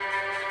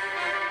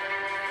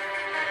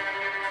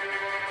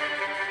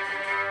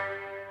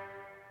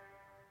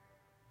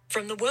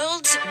From the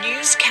world's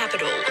news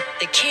capital,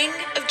 the king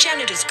of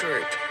janitors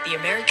group, the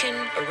American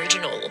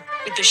original.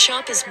 With the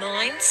sharpest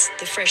minds,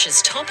 the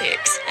freshest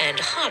topics, and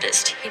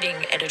hardest hitting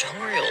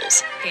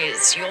editorials,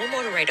 here's your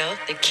moderator,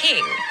 the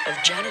king of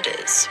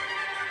janitors.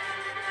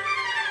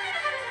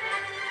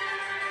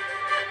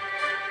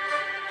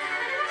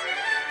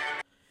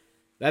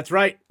 That's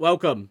right.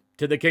 Welcome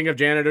to the King of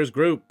Janitors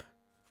group.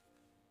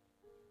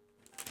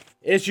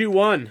 Issue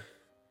 1.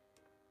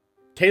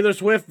 Taylor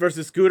Swift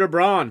versus Scooter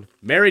Braun.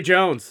 Mary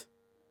Jones.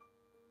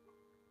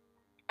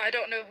 I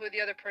don't know who the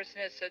other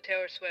person is, so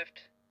Taylor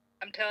Swift.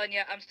 I'm telling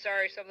you, I'm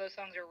sorry, some of those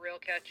songs are real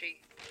catchy.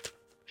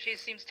 She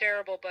seems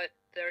terrible, but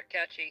they're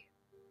catchy.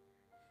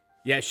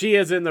 Yeah, she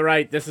is in the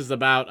right. This is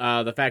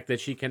about the fact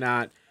that she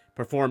cannot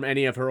perform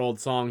any of her old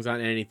songs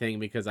on anything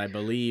because I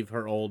believe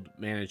her old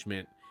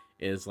management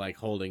is like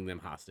holding them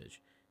hostage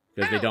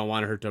because they don't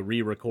want her to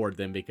re-record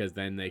them because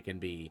then they can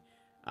be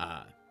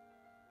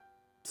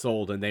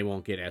sold and they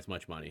won't get as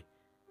much money.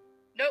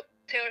 Nope,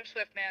 Taylor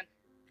Swift,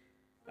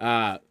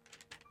 man.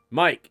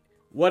 Mike,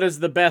 what is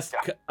the best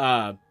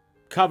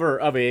cover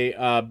of a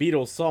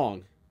Beatles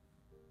song?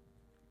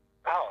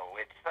 Oh,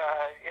 it's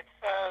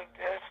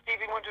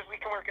Stevie Wonder's "We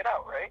Can Work It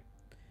Out," right?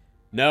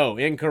 No,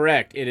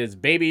 incorrect. It is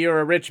 "Baby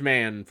You're a Rich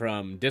Man"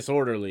 from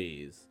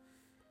Disorderlies.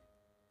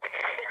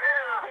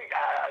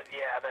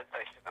 Yeah, that's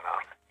I should have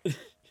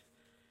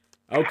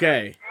known.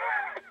 Okay.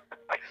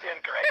 I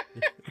stand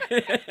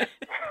corrected.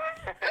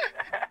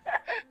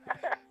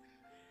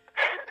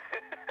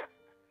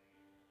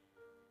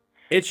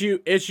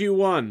 Issue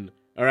 1.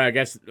 Or I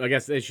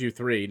guess issue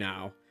 3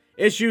 now.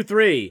 Issue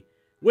 3.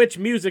 Which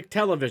music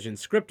television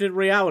scripted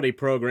reality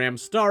program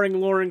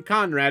starring Lauren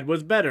Conrad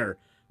was better?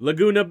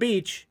 Laguna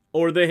Beach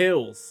or The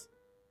Hills?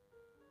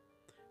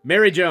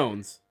 Mary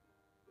Jones.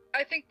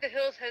 I think The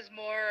Hills has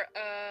more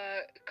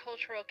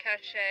cultural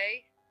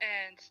cachet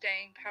and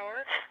staying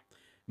power.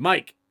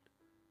 Mike.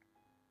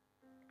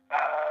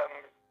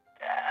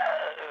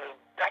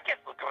 I guess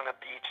Laguna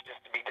Beach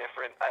just to be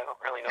different. I don't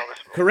really know this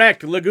movie.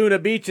 Correct. Laguna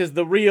Beach is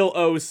the real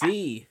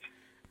OC.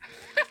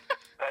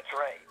 That's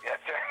right.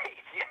 That's right.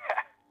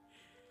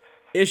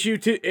 Yeah. Issue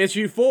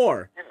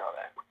 4. You know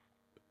that.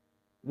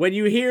 When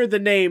you hear the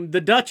name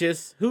The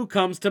Duchess, who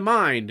comes to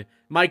mind?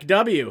 Mike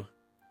W.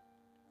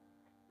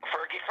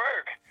 Fergie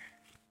Ferg.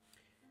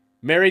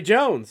 Mary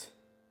Jones.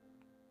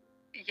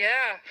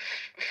 Yeah,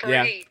 Fergie.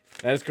 Yeah,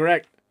 that is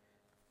correct.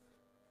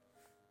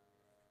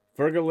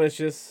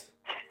 Fergalicious.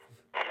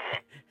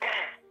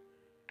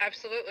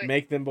 Absolutely.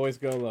 Make them boys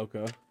go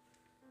loco. Yeah,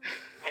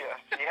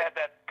 she had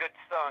that good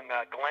song,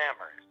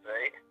 Glamour,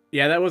 right?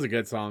 Yeah, that was a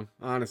good song,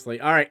 honestly.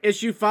 All right,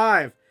 issue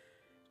 5.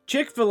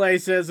 Chick-fil-A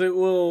says it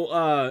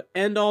will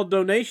end all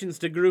donations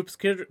to groups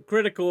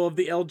critical of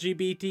the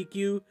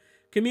LGBTQ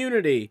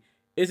community.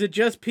 Is it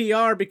just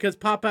PR because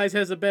Popeyes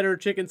has a better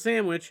chicken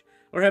sandwich,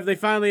 or have they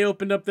finally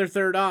opened up their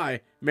third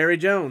eye? Mary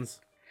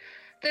Jones.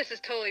 This is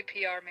totally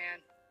PR,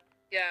 man.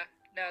 Yeah,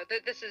 no,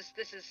 they've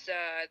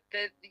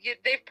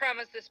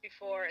promised this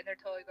before, and they're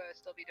totally going to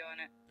still be doing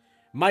it.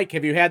 Mike,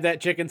 have you had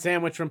that chicken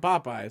sandwich from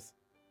Popeyes?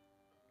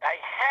 I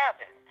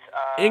haven't.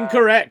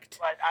 Incorrect.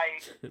 But I...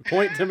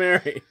 Point to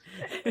Mary.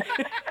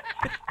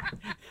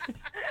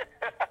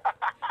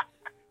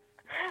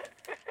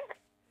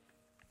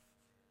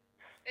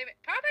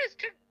 Popeyes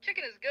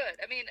chicken is good.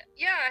 I mean,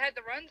 yeah, I had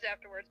the runs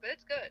afterwards, but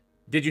it's good.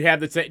 Did you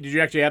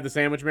actually have the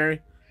sandwich,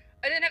 Mary?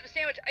 I didn't have the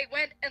sandwich. I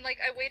went and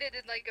I waited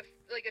in a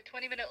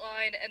 20-minute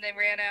line and then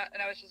ran out,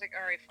 and I was just like,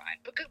 all right, fine.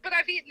 But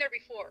I've eaten there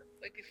before,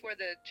 before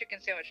the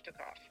chicken sandwich took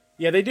off.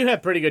 Yeah, they do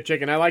have pretty good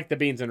chicken. I like the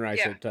beans and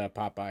rice at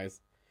Popeyes.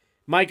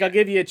 Mike, I'll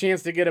give you a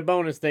chance to get a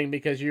bonus thing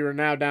because you are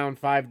now down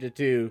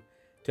 5-2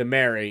 to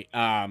Mary.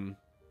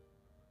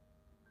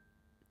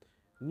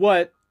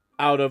 What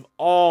out of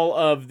all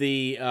of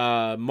the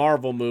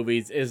Marvel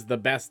movies is the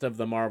best of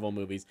the Marvel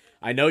movies?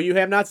 I know you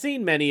have not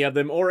seen many of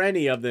them or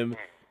any of them.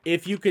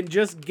 If you can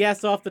just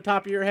guess off the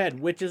top of your head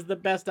which is the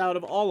best out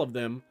of all of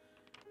them,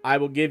 I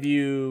will give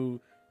you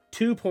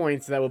 2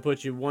 points. That will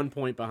put you 1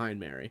 point behind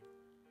Mary.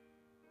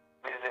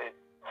 Is it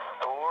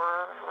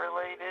Thor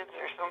related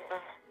or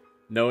something?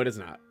 No, it is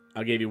not.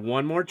 I'll give you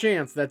one more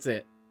chance. That's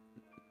it.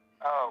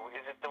 Oh,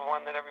 is it the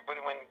one that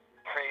everybody went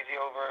crazy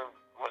over?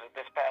 Was it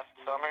this past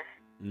summer?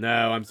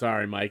 No, I'm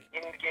sorry, Mike.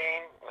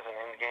 Endgame? Was it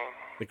Endgame?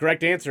 The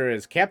correct answer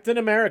is Captain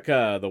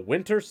America, the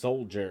Winter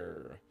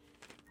Soldier.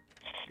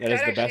 That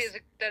is the best.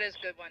 That is a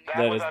good one.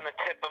 That was on the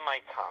tip of my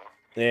tongue.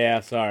 Yeah,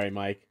 sorry,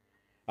 Mike.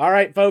 All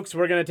right, folks,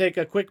 we're going to take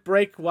a quick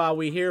break while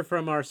we hear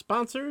from our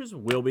sponsors.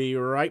 We'll be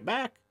right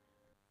back.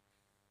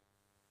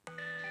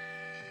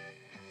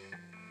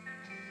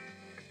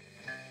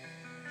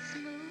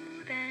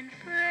 Smooth and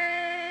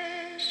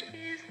fresh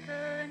is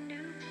the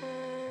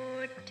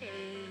Newport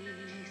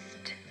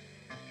taste.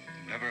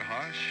 Never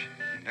harsh,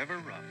 never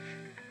rough.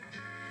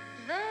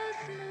 The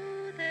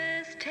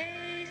smoothest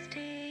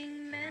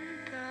tasting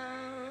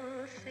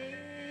menthol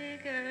cigarette.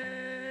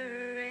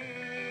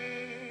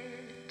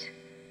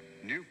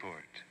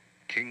 Newport,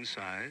 king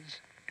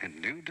size, and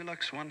new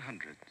deluxe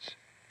 100s.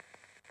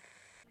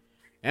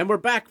 And we're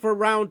back for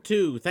round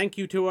 2. Thank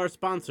you to our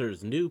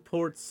sponsors,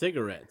 Newport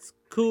Cigarettes.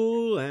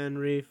 Cool and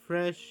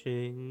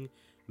refreshing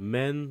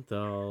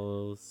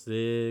menthol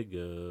cigarettes.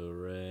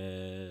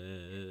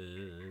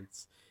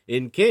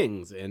 In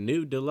Kings and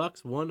new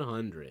deluxe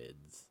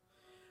 100s.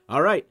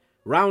 All right,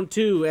 round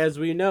 2, as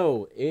we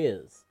know,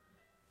 is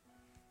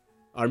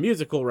our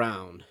musical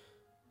round.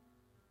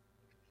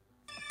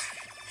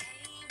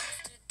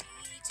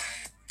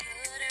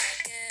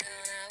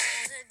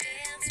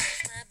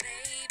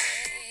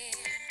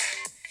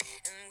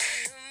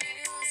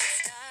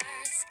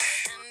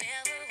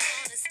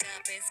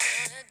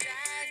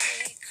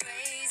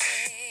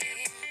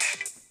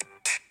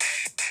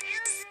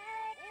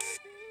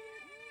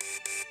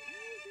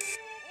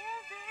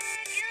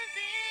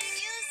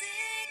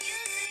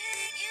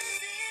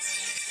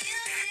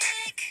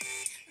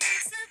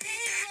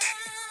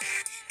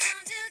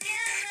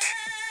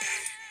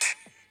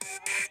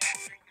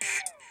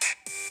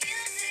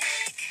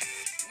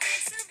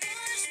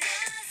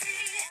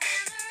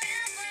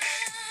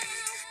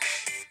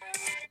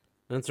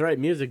 That's right.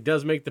 Music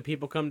does make the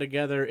people come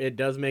together. It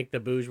does make the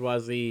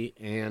bourgeoisie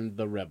and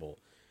the rebel.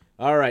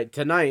 All right.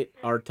 Tonight,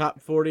 our top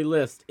 40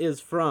 list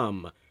is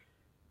from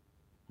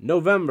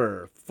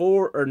November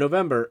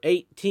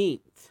 18th,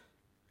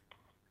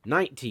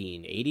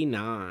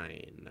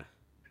 1989.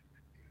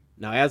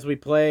 Now, as we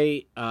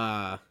play,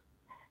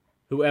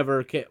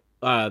 whoever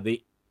the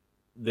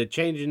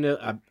change in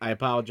the, I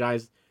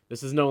apologize.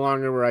 This is no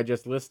longer where I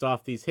just list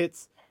off these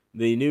hits.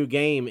 The new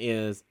game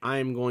is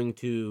I'm going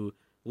to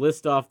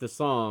list off the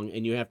song,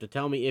 and you have to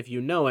tell me if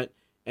you know it,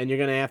 and you're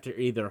going to have to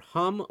either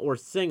hum or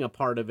sing a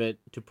part of it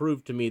to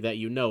prove to me that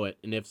you know it,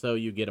 and if so,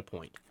 you get a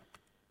point.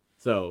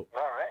 So,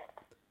 All right.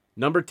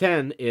 number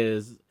 10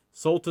 is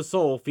Soul to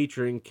Soul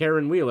featuring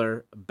Karen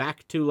Wheeler,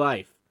 Back to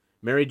Life.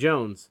 Mary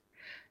Jones.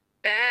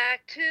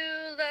 Back to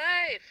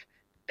life,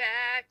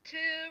 back to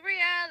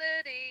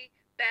reality,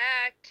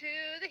 back to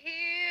the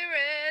here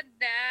and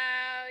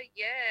now,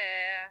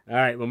 yeah. All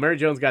right, well, Mary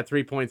Jones got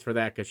 3 points for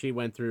that because she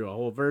went through a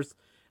whole verse.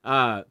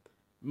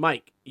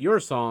 Mike, your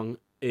song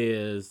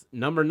is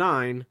number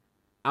 9,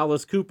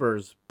 Alice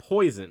Cooper's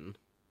Poison.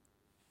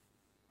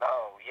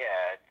 Oh,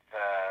 yeah.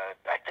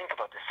 I think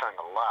about this song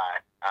a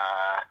lot.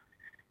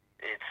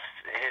 It's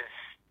his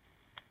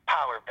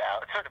power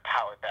ballad, sort of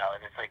power ballad.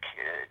 It's like,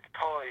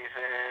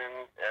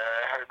 poison,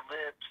 her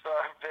lips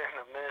are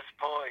venomous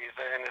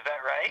poison. Is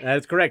that right?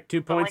 That's correct.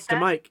 2 points like to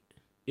that? Mike.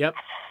 Yep.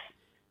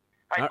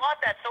 I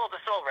bought that Soul to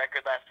Soul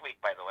record last week,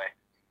 by the way.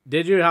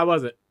 Did you? How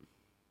was it?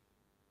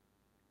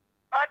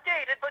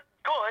 Dated, but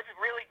good,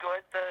 really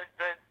good. The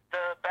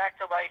Back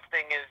to Life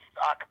thing is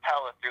a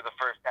cappella through the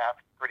first half.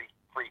 Pretty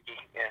freaky,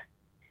 yeah.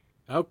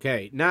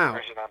 Okay, now,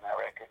 Version on that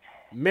record.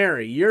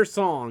 Mary, your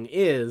song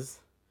is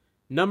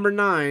number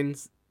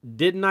 9's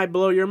Didn't I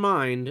Blow Your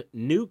Mind?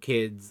 New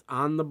Kids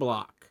on the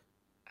Block.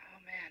 Oh,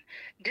 man.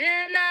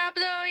 Didn't I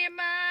blow your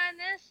mind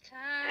this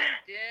time?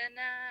 Didn't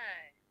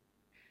I?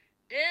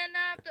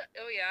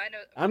 Oh, yeah, I know.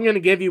 I'm going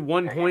to give you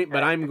 1 point,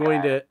 but I'm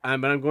going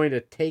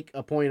to take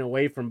a point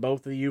away from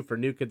both of you for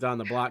New Kids on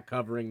the Block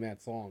covering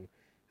that song.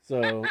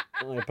 So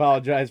I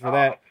apologize for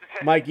that.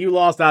 Mike, you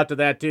lost out to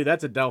that too.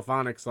 That's a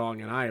Delphonic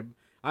song, and I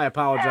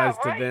apologize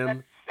Yeah, right. to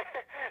them.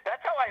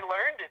 That's how I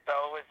learned it,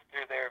 though, was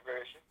through their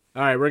version.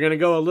 All right, we're going to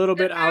go a little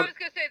bit I out. was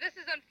going to say, this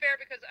is unfair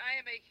because I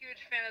am a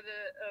huge fan of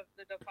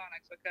the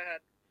Delphonics, so go ahead.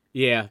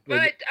 Yeah, But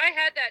I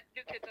had that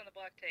New Kids on the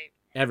Block tape.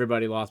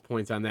 everybody lost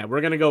points on that. We're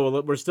going to go,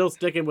 we're still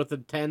sticking with the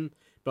 10,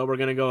 but we're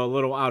going to go a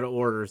little out of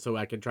order so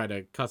I can try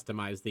to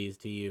customize these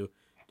to you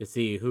to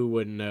see who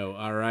wouldn't know.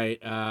 All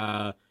right.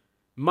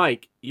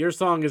 Mike, your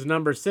song is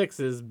number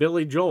 6's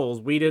Billy Joel's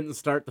We Didn't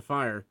Start the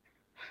Fire.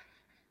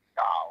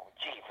 Oh,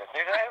 Jesus.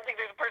 I don't think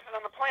there's a person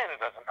on the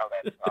planet that doesn't know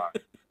that song.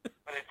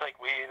 But it's like,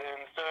 we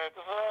didn't start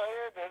the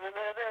fire,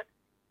 da-da-da-da.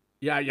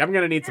 Yeah, I'm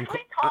going to need Did some we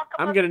talk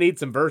I'm about- going to need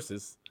some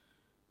verses.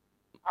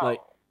 Oh.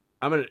 Like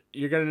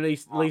you're going to at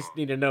least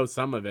need to know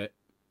some of it.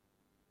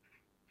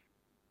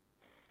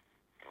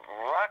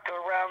 Rock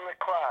around the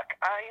clock.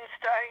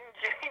 Einstein,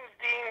 James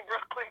Dean,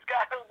 Brooklyn's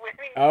got a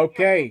winning.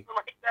 Okay.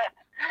 Like that.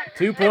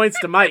 2 points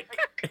to Mike.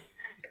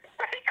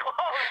 Pretty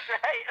close,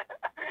 right?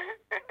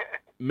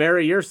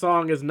 Mary, your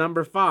song is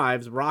number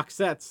 5's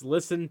Roxette's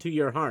Listen to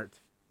Your Heart.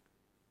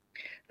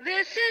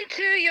 Listen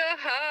to your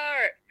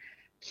heart.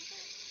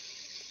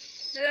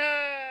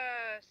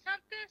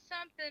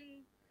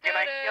 Something. Can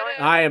I kill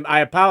it? I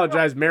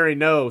apologize, Mary.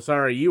 No,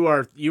 sorry. You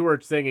were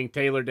singing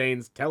Taylor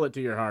Dane's Tell It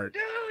to Your Heart.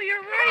 No,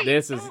 you're right.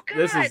 This is Oh,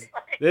 this God.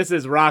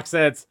 is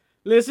Roxette's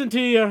Listen to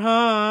Your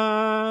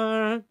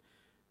Heart.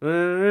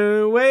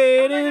 We're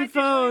waiting God, you're for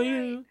so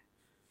you.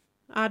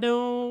 I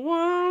don't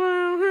want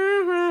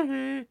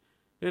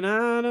and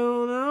I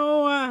don't know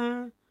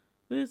why.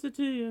 Listen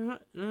to your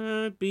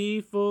heart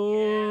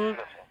before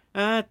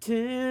I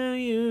tell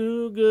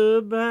you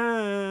goodbye.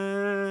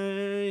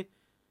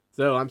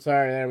 So I'm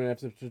sorry, I'm gonna have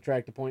to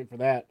subtract a point for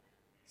that.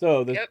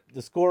 So the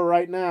score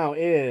right now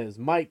is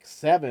Mike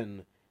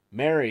 7,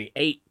 Mary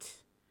 8.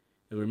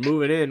 And we're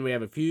moving in. We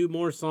have a few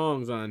more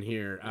songs on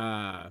here.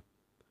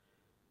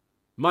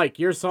 Mike,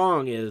 your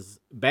song is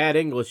Bad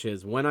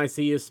English's When I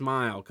See You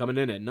Smile, coming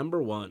in at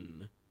number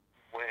 1.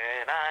 When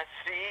I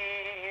see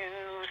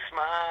you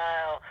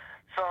smile,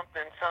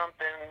 something,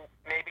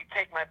 maybe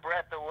take my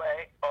breath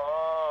away.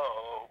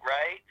 Oh,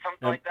 right?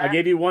 Something like that. I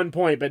gave you 1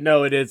 point, but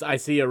no, it is I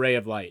See a Ray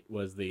of Light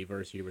was the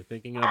verse you were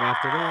thinking of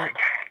after that.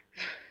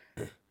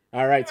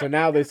 All right, so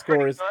now the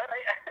score is...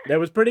 That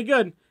was pretty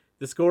good.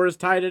 The score is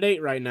tied at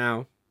 8 right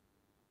now.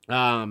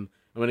 I'm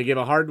going to give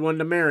a hard one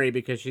to Mary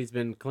because she's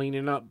been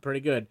cleaning up pretty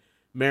good.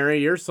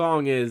 Mary, your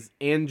song is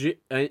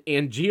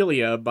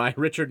Angelia by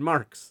Richard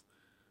Marx.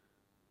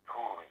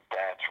 Ooh,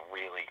 that's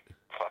really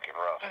fucking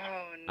rough.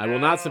 Oh, no. I will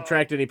not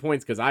subtract any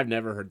points because I've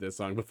never heard this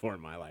song before in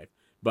my life.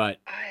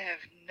 But, I have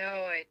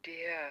no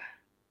idea.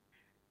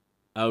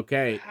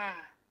 okay. Huh.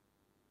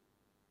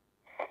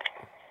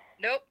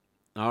 Nope.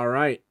 All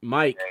right,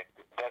 Mike.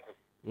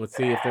 Let's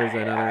see if there's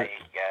another... I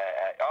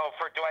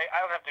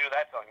don't have to do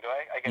that song, do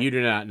I? You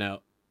do not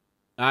know.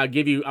 I'll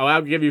give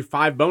you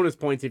 5 bonus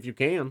points if you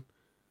can.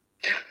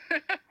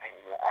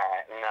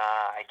 Nah,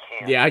 I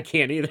can't. Yeah, I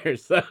can't either,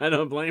 so I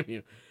don't blame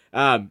you.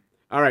 All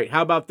right,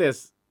 how about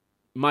this?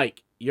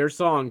 Mike, your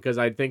song, because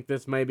I think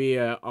this may be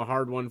a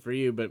hard one for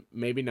you, but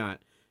maybe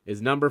not,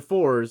 is number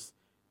 4's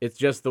It's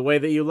Just the Way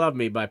That You Love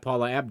Me by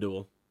Paula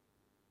Abdul.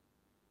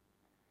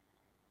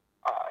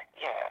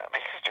 Yeah,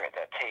 my sister had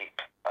that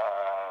tape.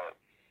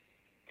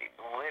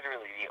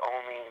 Literally the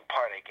only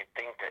part I could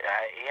think that,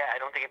 I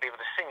don't think I'd be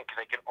able to sing it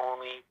because I could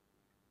only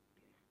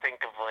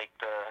think of like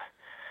the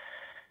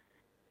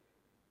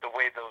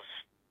way those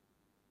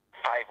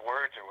 5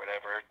 words or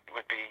whatever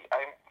would be.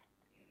 I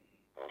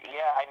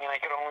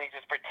could only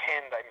just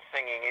pretend I'm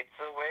singing It's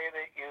the Way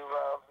That You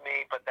Love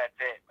Me, but that's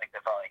it. Like,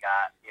 that's all I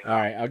got. You know?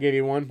 All right, I'll give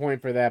you 1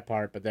 point for that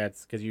part, but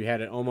that's because you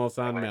had it almost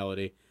on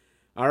melody.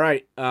 All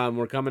right,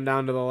 we're coming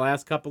down to the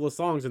last couple of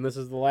songs, and this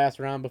is the last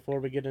round before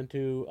we get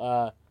into...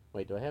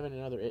 Wait, do I have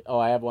another... Oh,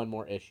 I have one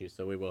more issue,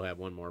 so we will have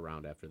one more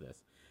round after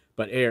this.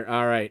 But,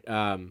 all right,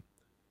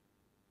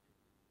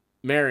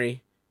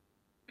 Mary,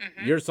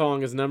 your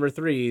song is number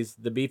 3's,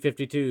 the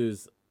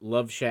B-52's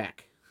Love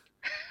Shack.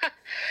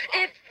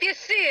 If you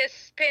see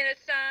us, paint a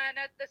sign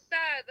at the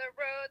side of the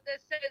road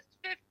that says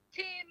 15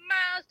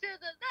 miles to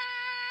the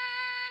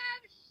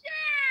Love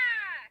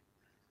Shack.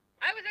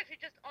 I was actually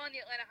just on the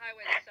Atlanta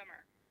Highway this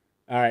summer.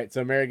 All right,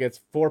 so Mary gets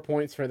 4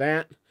 points for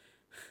that.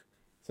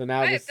 So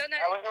now I this... have done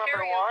that That was in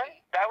number karaoke. 1?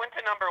 That went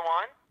to number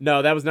 1?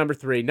 No, that was number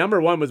 3.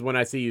 Number 1 was When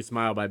I See You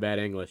Smile by Bad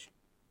English.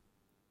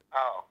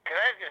 Oh, because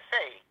I was going to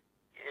say,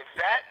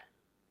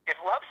 if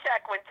Love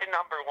Shack went to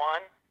number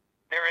 1,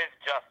 there is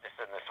justice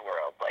in this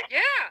world. Like,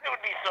 Yeah. it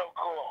would be so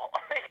cool.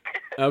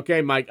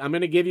 Okay, Mike, I'm going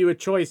to give you a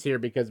choice here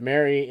because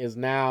Mary has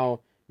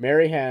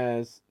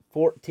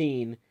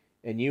 14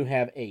 and you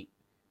have 8.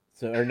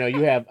 So, or no,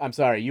 you have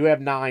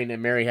 9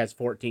 and Mary has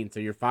 14. So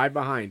you're 5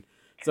 behind.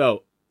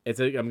 So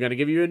I'm going to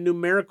give you a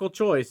numerical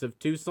choice of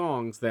 2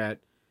 songs that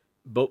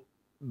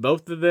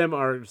both of them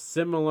are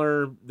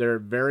similar. They're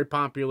very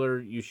popular.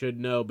 You should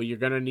know, but you're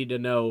going to need to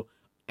know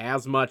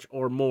as much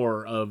or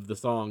more of the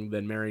song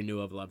than Mary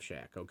knew of Love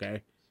Shack.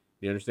 Okay.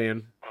 You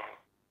understand?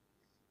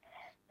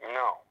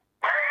 No.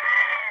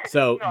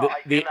 So No, I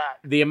do not.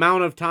 the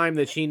amount of time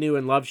that she knew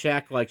in Love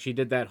Shack, like she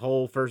did that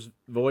whole verse.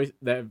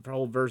 Yeah.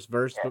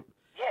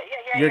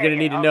 You're gonna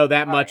need to know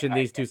that much in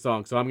Alright, these 2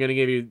 songs. So I'm gonna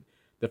give you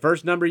the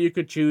first number you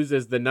could choose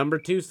is the number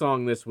 2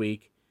 song this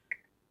week.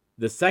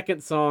 The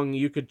second song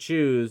you could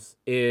choose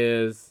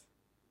is,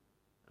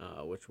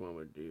 which one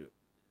would do?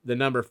 The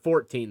number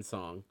 14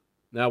 song.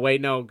 No,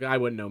 wait, no, I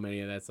wouldn't know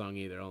many of that song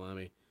either. Hold on,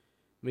 let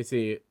me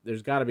see.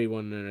 There's got to be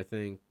one there, I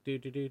think.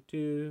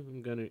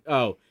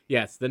 Oh,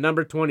 yes, the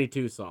number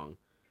 22 song.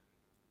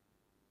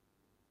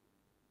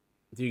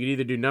 So you could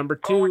either do number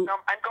 2. I'm going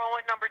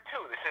with number 2.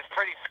 This is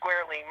pretty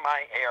squarely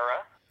my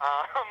era.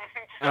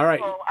 All right.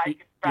 So I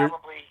could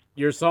probably...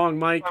 Your song,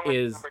 Mike,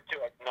 is number 2.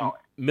 I know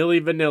it.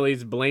 Milli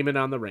Vanilli's Blame It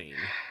on the Rain.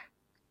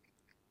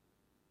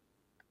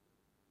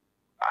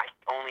 I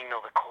only know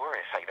the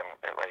chorus. I don't...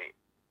 Like,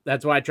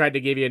 That's why I tried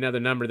to give you another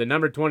number. The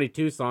number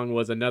 22 song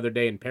was Another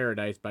Day in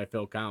Paradise by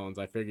Phil Collins.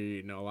 I figured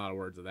you'd know a lot of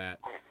words of that.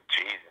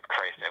 Jesus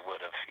Christ, I would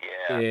have.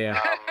 Yeah.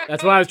 Yeah.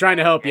 That's why I was trying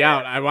to help you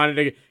out. I wanted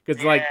to,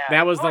 because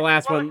that was the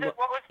last one. What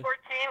was 14?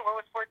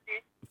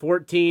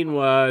 14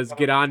 was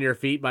Get On Your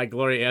Feet by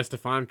Gloria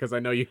Estefan, because I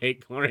know you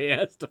hate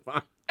Gloria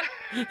Estefan.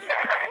 Well,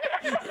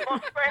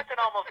 Scranton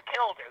almost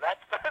killed her.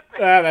 That's the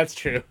thing. That's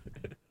true.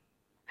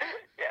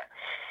 Yeah.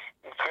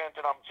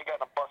 Scranton, she got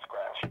in a bus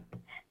crash.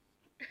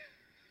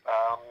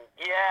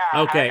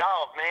 Yeah. Okay.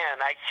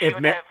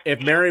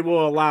 If Mary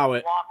will allow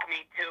it. Walk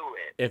me to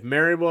it. If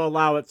Mary will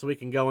allow it so we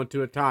can go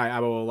into a tie, I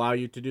will allow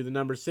you to do the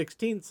number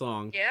 16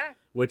 song. Yeah.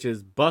 Which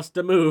is Bust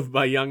a Move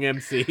by Young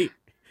MC.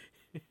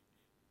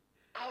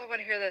 Oh, I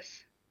want to hear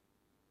this.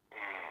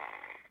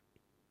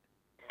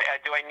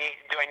 Do I need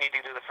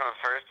to do this from the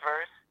first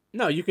verse?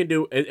 No, you can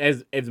do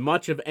as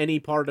much of any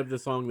part of the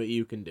song that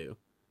you can do.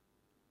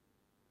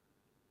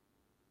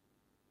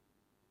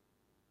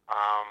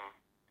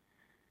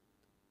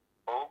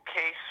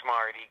 Okay,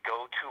 smarty,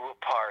 go to a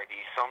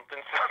party, something,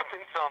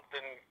 something,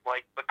 something,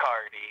 like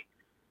Bacardi.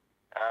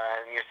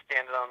 And you're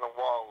standing on the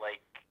wall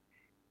like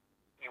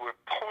you were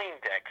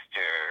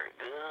Poindexter.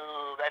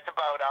 Ooh, that's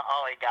about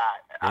all I got.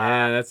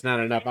 Yeah, that's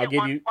not enough. At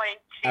one point,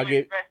 she was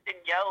dressed in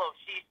yellow.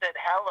 She said,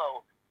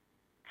 hello.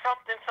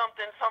 Something,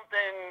 something,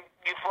 something,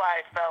 you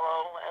fly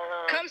fellow.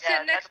 Come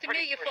sit next to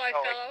me, you fly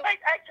fellow. I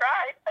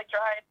tried.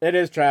 It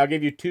is try. I'll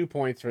give you 2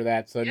 points for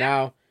that. So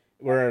now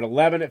we're at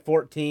 11 at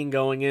 14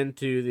 going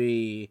into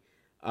the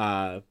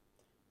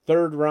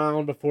third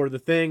round before the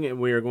thing, and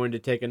we are going to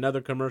take another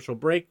commercial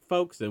break,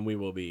 folks, and we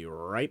will be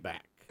right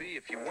back.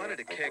 If you wanted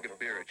a keg of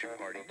beer at your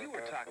party, you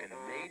were talking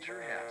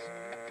major hassle.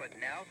 But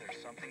now there's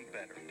something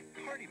better.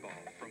 Party Ball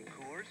from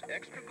Coors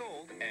Extra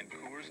Gold and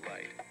Coors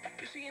Light.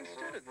 You see,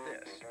 instead of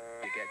this,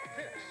 you get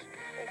this.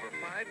 Over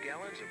 5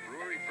 gallons of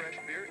brewery fresh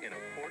beer in a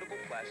portable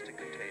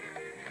plastic container.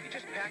 You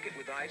just pack it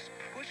with ice,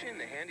 push in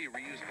the handy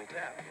reusable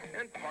tap,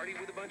 and party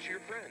with a bunch of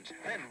your friends.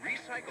 Then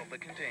recycle the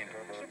container.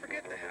 So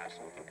forget the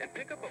hassle and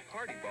pick up a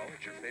Party Ball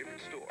at your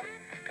favorite store.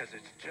 Because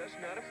it's just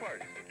not a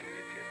party if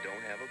you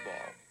don't have a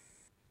ball.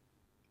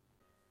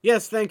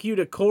 Yes, thank you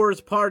to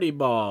Coors Party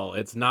Ball.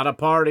 It's not a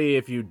party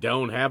if you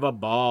don't have a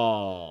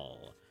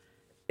ball.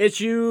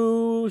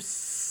 Issue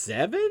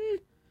 7?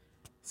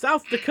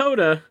 South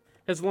Dakota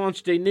has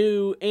launched a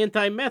new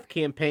anti-meth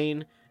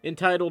campaign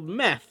entitled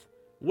Meth,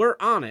 We're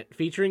On It,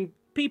 featuring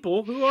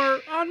people who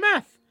are on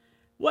meth.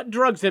 What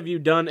drugs have you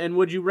done, and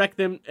would you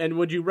recommend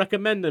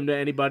them to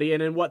anybody,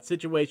 and in what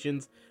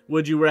situations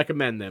would you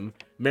recommend them?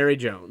 Mary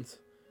Jones.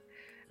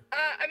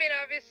 I mean,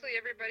 obviously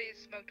everybody's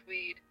smoked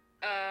weed.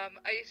 I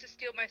used to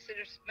steal my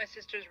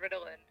sister's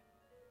Ritalin,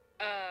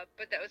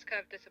 but that was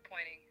kind of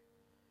disappointing.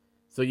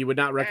 So you would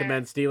not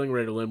recommend stealing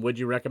Ritalin. Would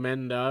you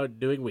recommend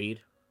doing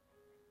weed?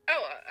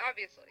 Oh,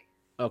 obviously.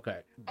 Okay.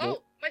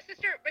 Oh, my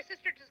sister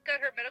just got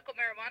her medical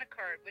marijuana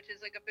card, which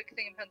is like a big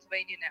thing in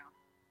Pennsylvania now.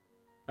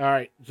 All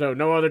right. So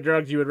no other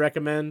drugs you would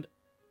recommend?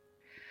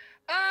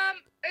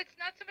 It's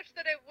not so much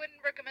that I wouldn't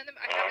recommend them.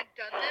 I haven't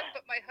done them,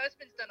 but my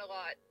husband's done a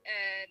lot,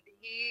 and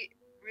he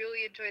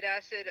really enjoyed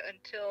acid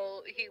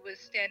until he was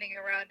standing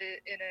around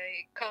it in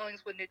a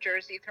Collingswood, New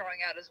Jersey,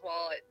 throwing out his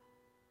wallet.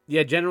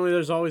 Yeah, generally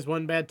there's always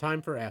one bad time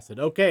for acid.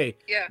 Okay.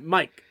 Yeah.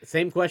 Mike,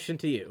 same question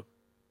to you.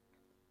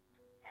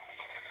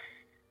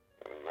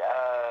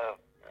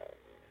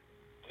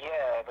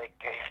 Yeah,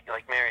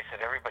 like Mary said,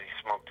 everybody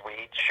smoked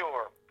weed.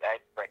 Sure, I'd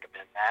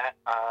recommend that.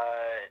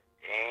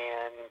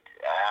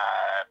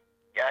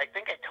 Yeah, I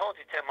think I told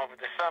you, Tim, over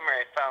the summer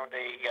I found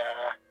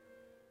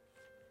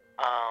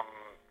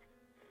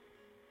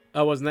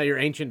Oh, wasn't that your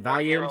ancient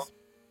Valiums?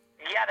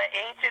 Yeah, the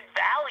ancient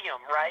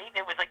Valium, right?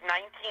 It was like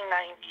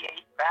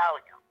 1998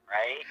 Valium,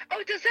 right?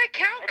 Oh, does that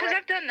count? Because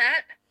I've done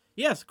that.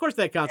 Yes, of course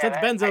that counts. That's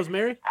benzos,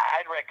 Mary.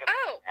 I'd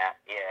recommend that.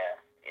 Yeah.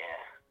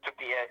 Took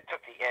the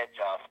edge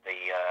off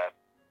the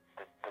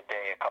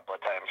day a couple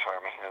of times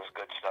for me. It was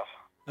good stuff.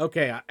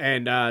 Okay,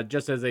 and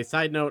just as a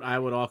side note, I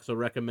would also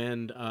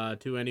recommend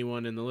to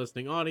anyone in the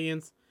listening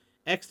audience,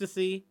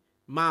 ecstasy,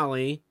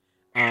 Molly,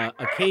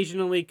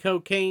 occasionally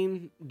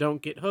cocaine.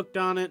 Don't get hooked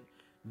on it.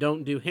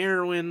 Don't do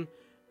heroin.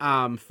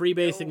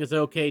 Freebasing is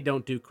okay.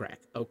 Don't do crack.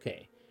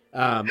 Okay.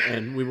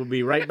 And we will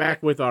be right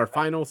back with our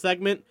final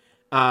segment.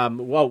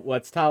 Well,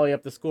 let's tally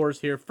up the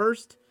scores here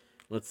first.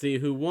 Let's see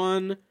who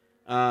won.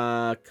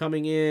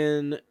 Coming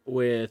in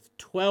with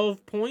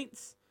 12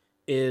 points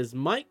is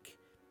Mike.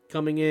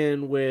 Coming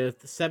in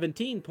with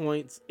 17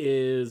 points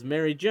is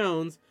Mary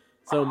Jones.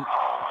 So,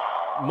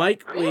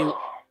 Mike,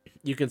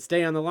 you can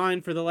stay on the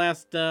line for the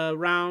last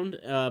round,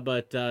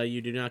 but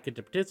you do not get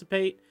to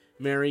participate.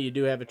 Mary, you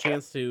do have a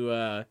chance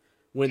to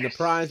win the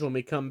prize when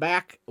we come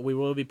back. We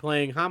will be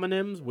playing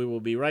homonyms. We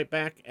will be right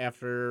back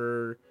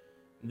after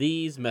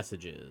these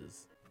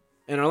messages.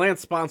 And our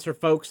last sponsor,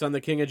 folks, on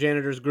the King of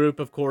Janitors group,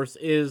 of course,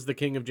 is the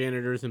King of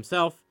Janitors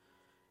himself.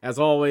 As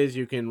always,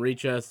 you can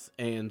reach us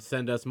and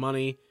send us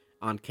money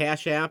on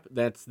Cash App.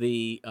 That's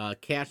the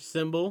cash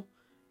symbol,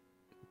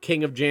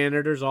 King of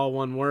Janitors, all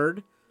one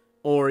word.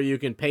 Or you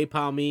can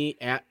PayPal me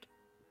at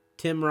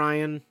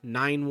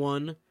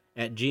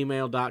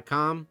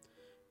timryan91@gmail.com.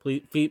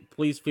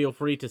 Please feel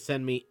free to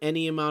send me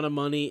any amount of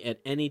money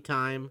at any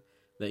time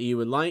that you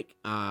would like.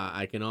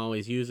 I can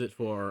always use it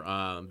for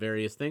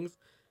various things,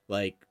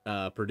 like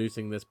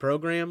producing this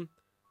program,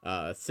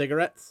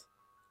 cigarettes,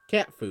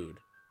 cat food,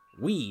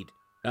 weed,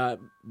 I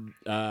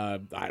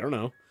don't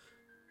know,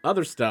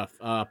 other stuff,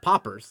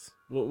 poppers.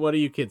 What do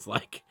you kids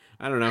like?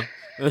 I don't know.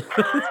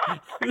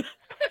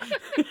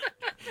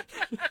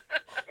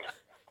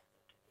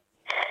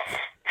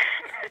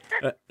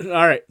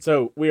 All right,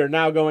 so we are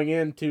now going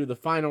into the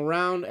final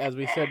round. As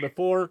we said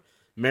before,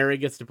 Mary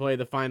gets to play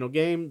the final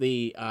game.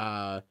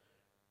 Let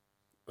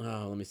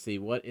me see.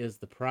 What is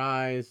the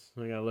prize?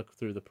 I gotta look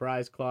through the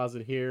prize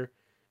closet here.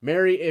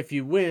 Mary, if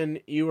you win,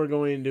 you are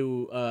going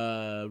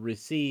to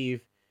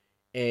receive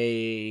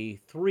a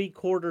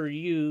 3/4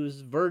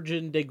 used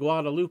Virgin de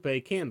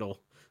Guadalupe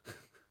candle.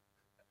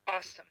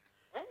 Awesome.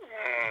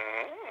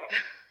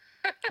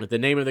 But the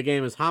name of the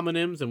game is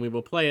Homonyms, and we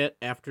will play it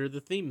after the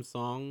theme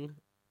song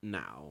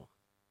now.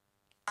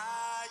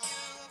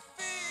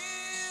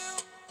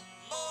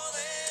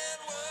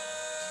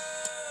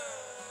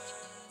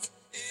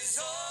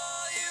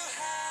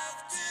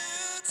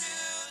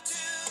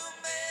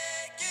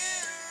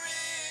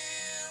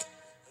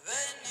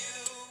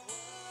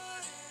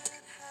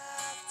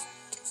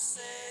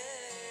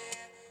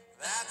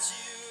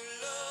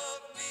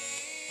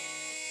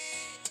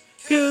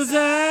 Cause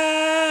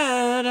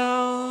I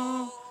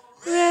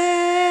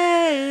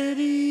already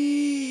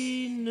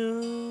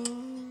know.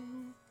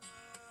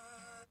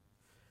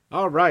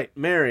 All right,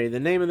 Mary,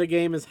 the name of the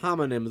game is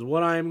homonyms.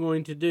 What I am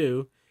going to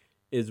do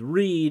is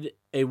read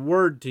a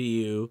word to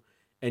you,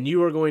 and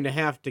you are going to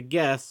have to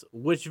guess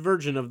which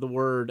version of the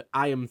word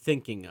I am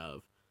thinking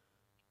of.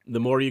 The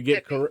more you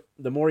get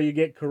the more you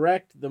get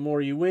correct, the more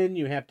you win.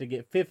 You have to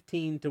get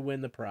 15 to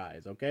win the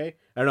prize, okay?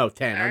 Or no,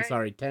 10. All I'm right.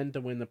 sorry, 10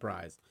 to win the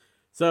prize.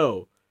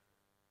 So,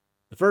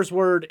 the first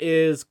word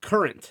is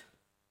current.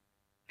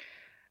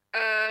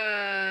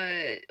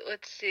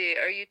 Let's see.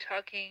 Are you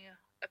talking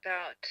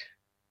about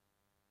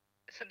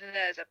something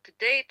that is up to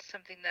date?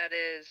 Something that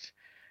is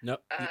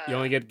Nope, you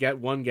only get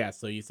one guess.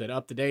 So you said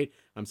up to date.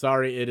 I'm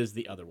sorry, it is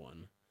the other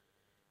one.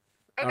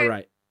 okay. All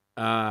right.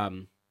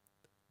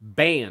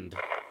 Band.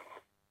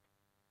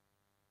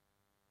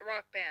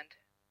 Rock band.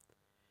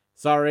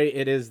 Sorry,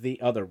 it is the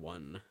other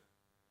one.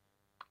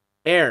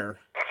 Air.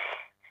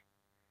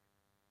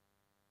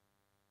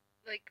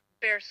 Like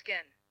bear skin.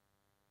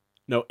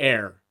 No,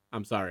 air.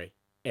 I'm sorry.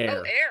 Air.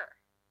 Oh, air.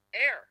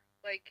 Air.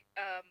 Like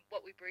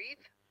what we breathe.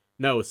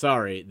 No,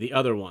 sorry, the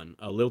other one.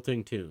 A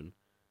lilting tune.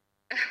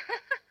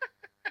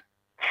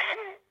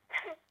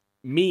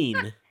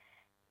 Mean.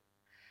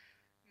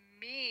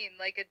 Mean,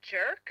 like a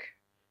jerk.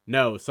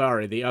 No,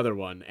 sorry, the other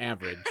one.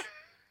 Average.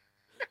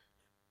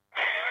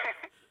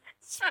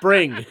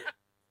 Spring. Like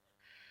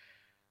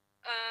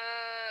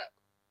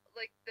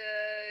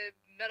the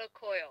metal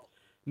coil.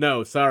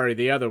 No, sorry,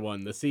 the other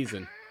one. The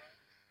season.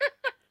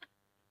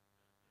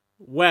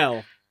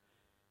 Well.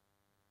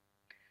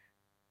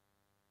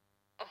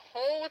 A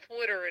hole with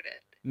water in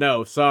it.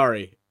 No,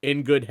 sorry.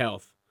 In good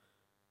health.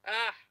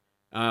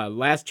 Ah,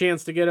 Last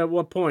chance to get at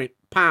what point?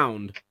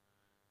 Pound.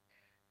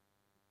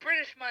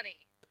 British money.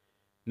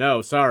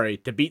 No, sorry.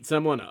 To beat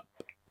someone up.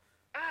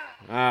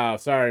 Ah, Oh,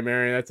 sorry,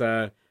 Mary. That's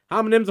a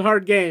homonym's a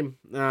hard game.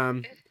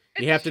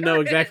 You have to know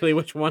sure exactly is.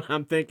 which one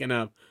I'm thinking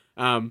of.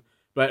 But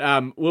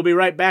we'll be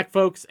right back,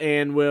 folks,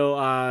 and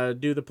we'll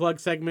do the plug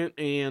segment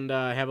and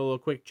have a little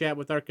quick chat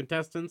with our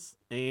contestants.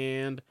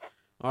 And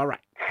all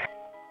right.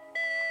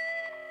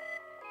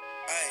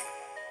 Hey,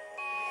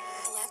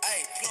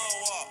 plug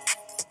walk.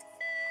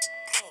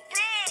 I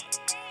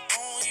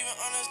don't even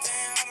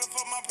understand how the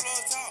fuck my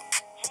plug talk.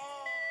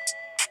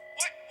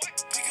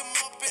 Pick him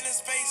up in a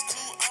space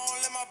coupe, I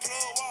don't let my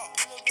plug walk.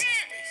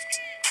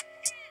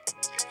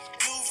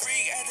 New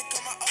freak had to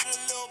cut my other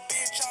little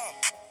bitch off.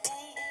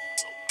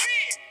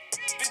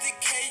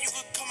 50K, you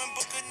could come and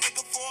book a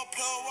nigga for a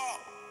plug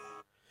walk.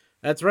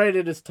 That's right.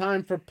 It is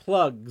time for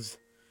plugs.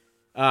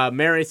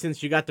 Mary,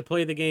 since you got to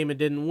play the game and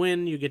didn't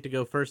win, you get to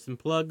go first in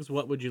plugs.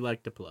 What would you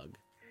like to plug?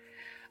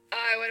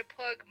 I want to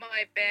plug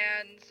my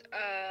band's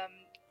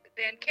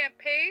Bandcamp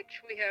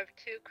page. We have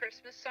 2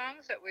 Christmas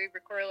songs that we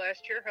recorded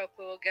last year.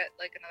 Hopefully we'll get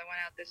like another one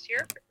out this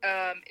year.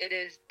 It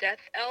is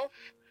Death Elf.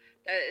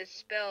 That is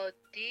spelled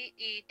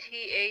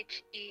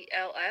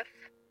DETHELF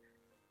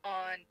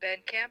on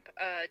Bandcamp.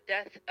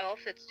 Death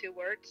Elf, it's 2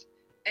 words.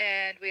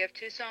 And we have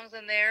 2 songs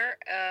in there,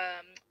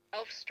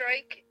 Elf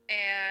Strike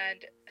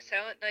and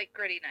Silent Night,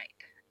 Gritty Night.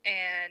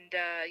 And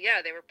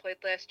yeah, they were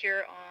played last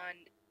year on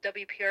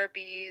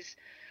WPRB's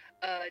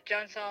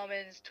John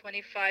Solomon's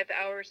 25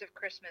 Hours of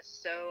Christmas.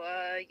 So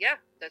yeah,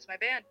 that's my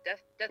band,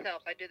 Death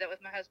Elf. I do that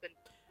with my husband.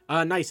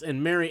 Nice.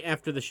 And Mary,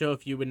 after the show,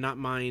 if you would not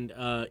mind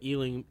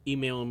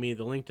emailing me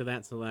the link to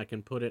that so that I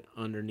can put it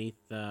underneath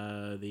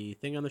the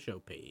thing on the show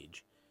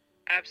page.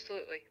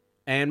 Absolutely.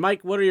 And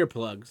Mike, what are your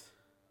plugs?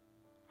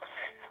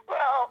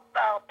 Well,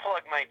 I'll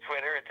plug my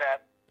Twitter. It's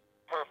at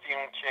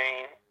perfume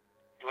chain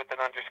with an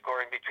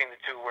underscore in between the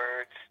 2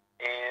 words.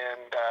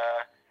 And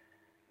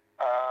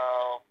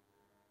I'll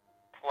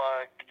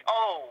plug.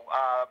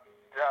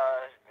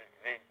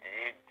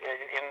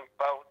 In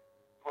about,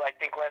 I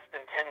think, less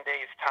than 10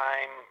 days'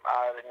 time,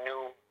 the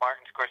new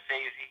Martin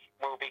Scorsese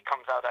movie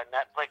comes out on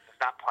Netflix. It's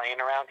not playing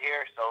around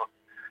here, so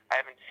I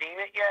haven't seen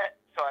it yet.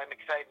 So I'm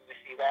excited to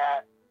see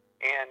that.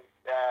 And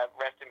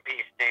rest in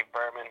peace, Dave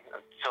Berman,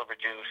 Silver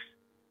Juice,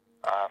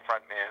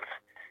 frontman.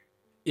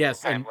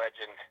 Yes, and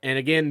legend. And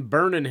again,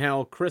 Burn in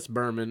Hell, Chris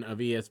Berman of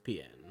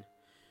ESPN.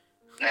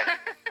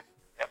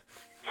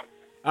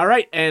 All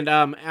right, and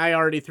I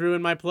already threw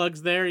in my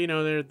plugs there. You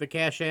know, they're the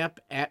Cash App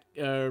at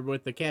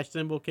with the cash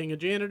symbol King of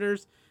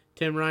Janitors,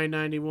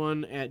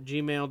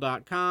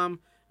 timryan91@gmail.com.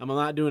 I'm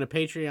not doing a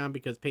Patreon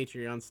because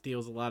Patreon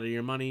steals a lot of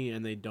your money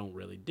and they don't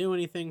really do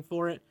anything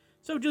for it.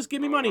 So just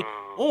give me money,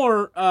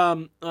 or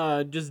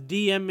just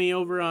DM me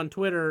over on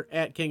Twitter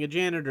at King of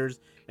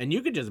Janitors, and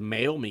you can just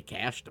mail me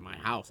cash to my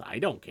house. I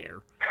don't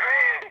care.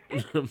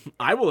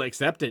 I will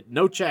accept it.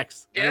 No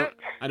checks. Yep.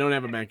 I don't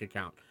have a bank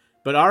account.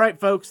 But all right,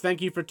 folks,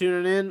 thank you for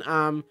tuning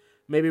in.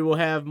 Maybe we'll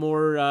have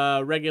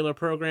more regular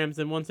programs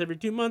than once every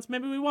 2 months.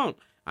 Maybe we won't.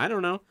 I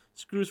don't know.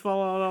 Screws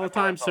fall out all the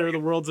time, sir. The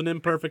world's an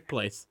imperfect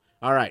place.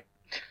 All right.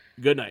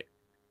 Good night.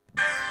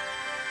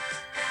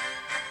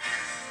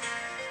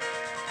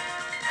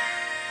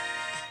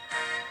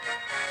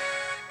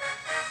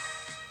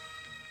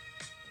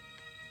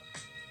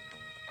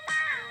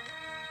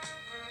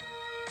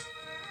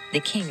 The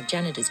King of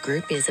Janitors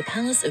Group is a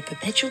Palace of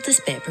Perpetual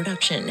Despair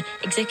production.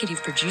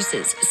 Executive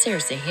producers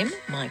Sarah Sahim,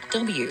 Mike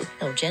W.,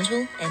 El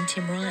Gentle, and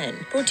Tim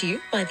Ryan. Brought to you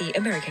by the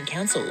American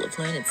Council of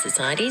Learned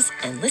Societies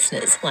and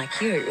listeners like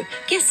you.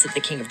 Guests of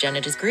the King of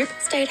Janitors Group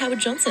stay at Howard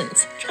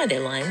Johnson's. Try their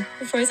line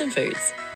of frozen foods.